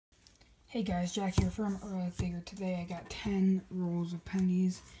Hey guys, Jack here from Early Figure. Today I got 10 rolls of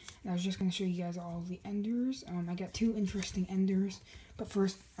pennies, and I was just going to show you guys all the enders. I got 2 interesting enders, but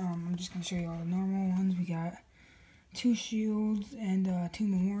first I'm just going to show you all the normal ones. We got 2 shields and 2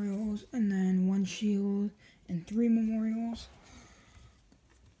 memorials, and then 1 shield and 3 memorials.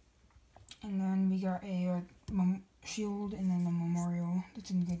 And then we got a shield and then a memorial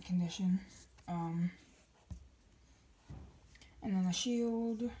that's in good condition. And then a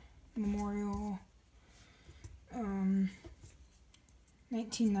shield, memorial,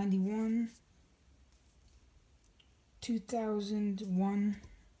 1991, 2001,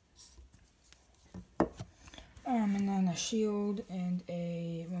 and then a shield and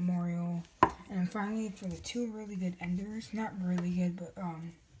a memorial. And then finally, for the 2 really good enders, not really good, but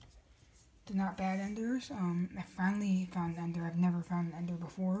they're not bad enders. I finally found an ender. I've never found an ender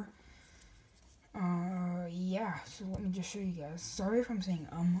before. Yeah, so let me just show you guys. Sorry if I'm saying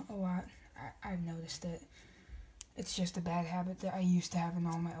a lot. I've noticed it. It's just a bad habit that I used to have in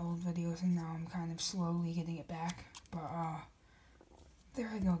all my old videos, and now I'm kind of slowly getting it back. But, there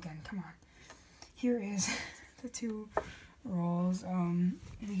I go again. Come on. Here is the 2 rolls.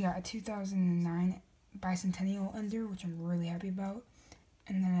 We got a 2009 Bicentennial ender, which I'm really happy about.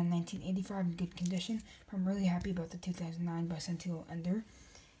 And then a 1985 in good condition. I'm really happy about the 2009 Bicentennial ender.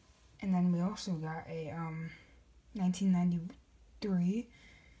 And then we also got a 1993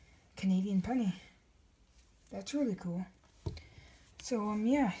 Canadian penny. That's really cool. So,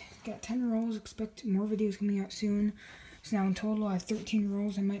 yeah, got 10 rolls. Expect more videos coming out soon. So now in total I have 13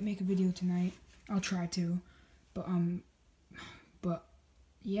 rolls. I might make a video tonight. I'll try to. But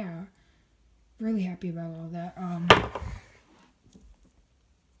yeah, really happy about all that.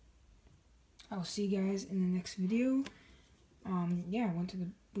 I'll see you guys in the next video. Yeah,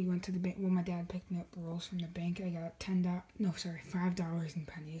 we went to the bank. Well, my dad picked me up rolls from the bank. I got $5 in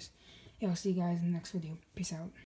pennies. Yeah, I'll see you guys in the next video. Peace out.